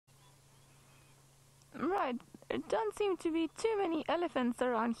right. There don't seem to be too many elephants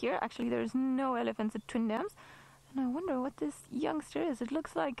around here. Actually, there's no elephants at Twin Dams. And I wonder what this youngster is. It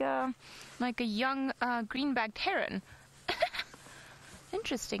looks like a young green-backed heron.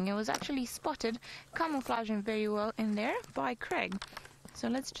 Interesting. It was actually spotted, camouflaging very well in there by Craig. So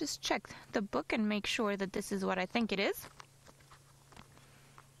let's just check the book and make sure that this is what I think it is.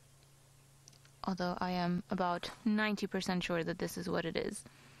 Although I am about 90% sure that this is what it is.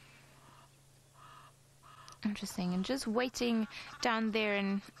 Interesting. And just waiting down there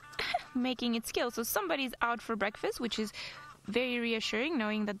and making its kill. So somebody's out for breakfast, which is very reassuring,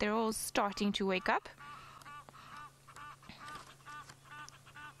 knowing that they're all starting to wake up.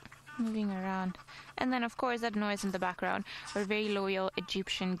 Moving around. And then, of course, that noise in the background are very loyal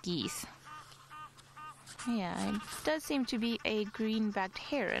Egyptian geese. Yeah, it does seem to be a green-backed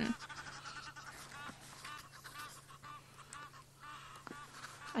heron.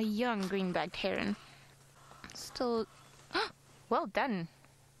 A young green-backed heron. Still... well done.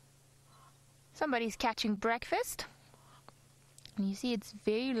 Somebody's catching breakfast. And you see its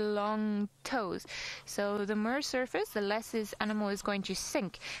very long toes. So the more surface, the less this animal is going to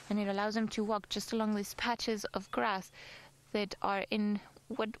sink. And it allows him to walk just along these patches of grass that are in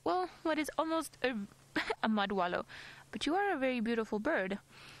what is almost a mud wallow. But you are a very beautiful bird.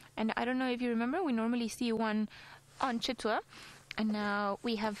 And I don't know if you remember, we normally see one on Chitwa. And now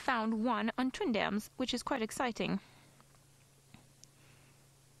we have found one on Twin Dams, which is quite exciting.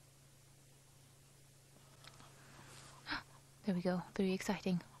 There we go. Very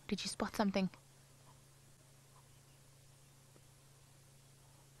exciting. Did you spot something?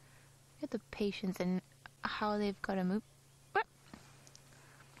 Look at the patience and how they've got to move. What?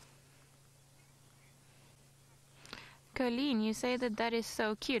 Colleen, you say that that is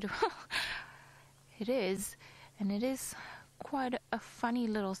so cute. It is. And it is quite a funny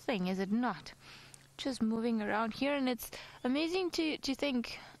little thing, is it not? Just moving around here, and it's amazing to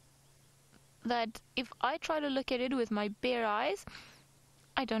think that if I try to look at it with my bare eyes,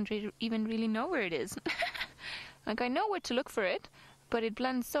 I don't even really know where it is. Like, I know where to look for it, but it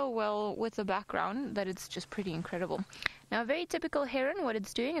blends so well with the background that it's just pretty incredible. Now, a very typical heron, what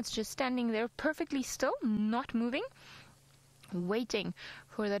it's doing, it's just standing there perfectly still, not moving, waiting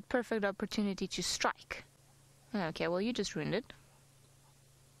for that perfect opportunity to strike. Okay, well, you just ruined it.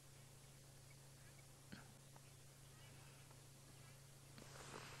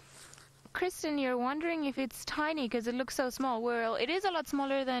 Kristen, you're wondering if it's tiny because it looks so small. Well, it is a lot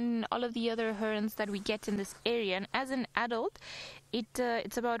smaller than all of the other herons that we get in this area. And as an adult,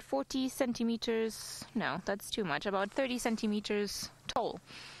 it's about 40 centimeters. No, that's too much. About 30 centimeters tall.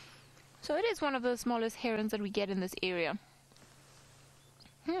 So it is one of the smallest herons that we get in this area.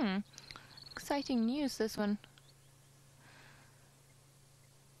 Exciting news, this one.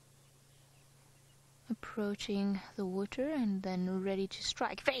 Approaching the water and then ready to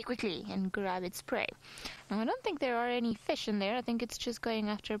strike very quickly and grab its prey. Now, I don't think there are any fish in there. I think it's just going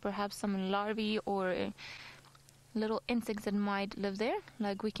after perhaps some larvae or little insects that might live there,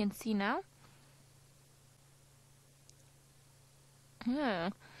 like we can see now.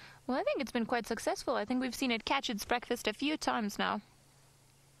 Well, I think it's been quite successful. I think we've seen it catch its breakfast a few times now.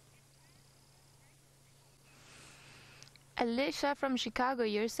 Alicia from Chicago,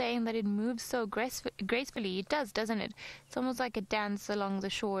 you're saying that it moves so gracefully. It does, doesn't it? It's almost like a dance along the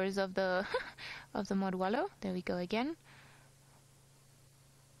shores of the of the mud wallow. There we go again.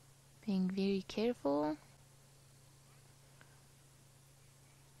 Being very careful.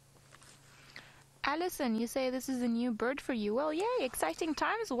 Allison, you say this is a new bird for you. Well, yay, exciting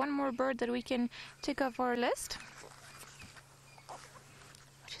times. One more bird that we can tick off our list,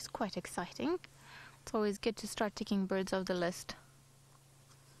 which is quite exciting. It's always good to start ticking birds off the list.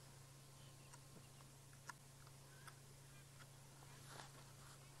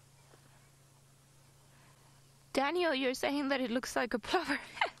 Daniel, you're saying that it looks like a plover.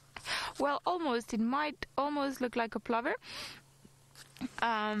 Well, almost. It might almost look like a plover.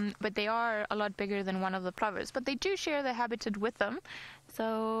 But they are a lot bigger than one of the plovers. But they do share the habitat with them.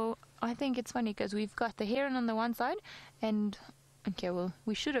 So I think it's funny because we've got the heron on the one side and... okay, well,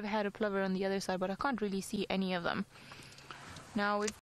 we should have had a plover on the other side, but I can't really see any of them. Now, we've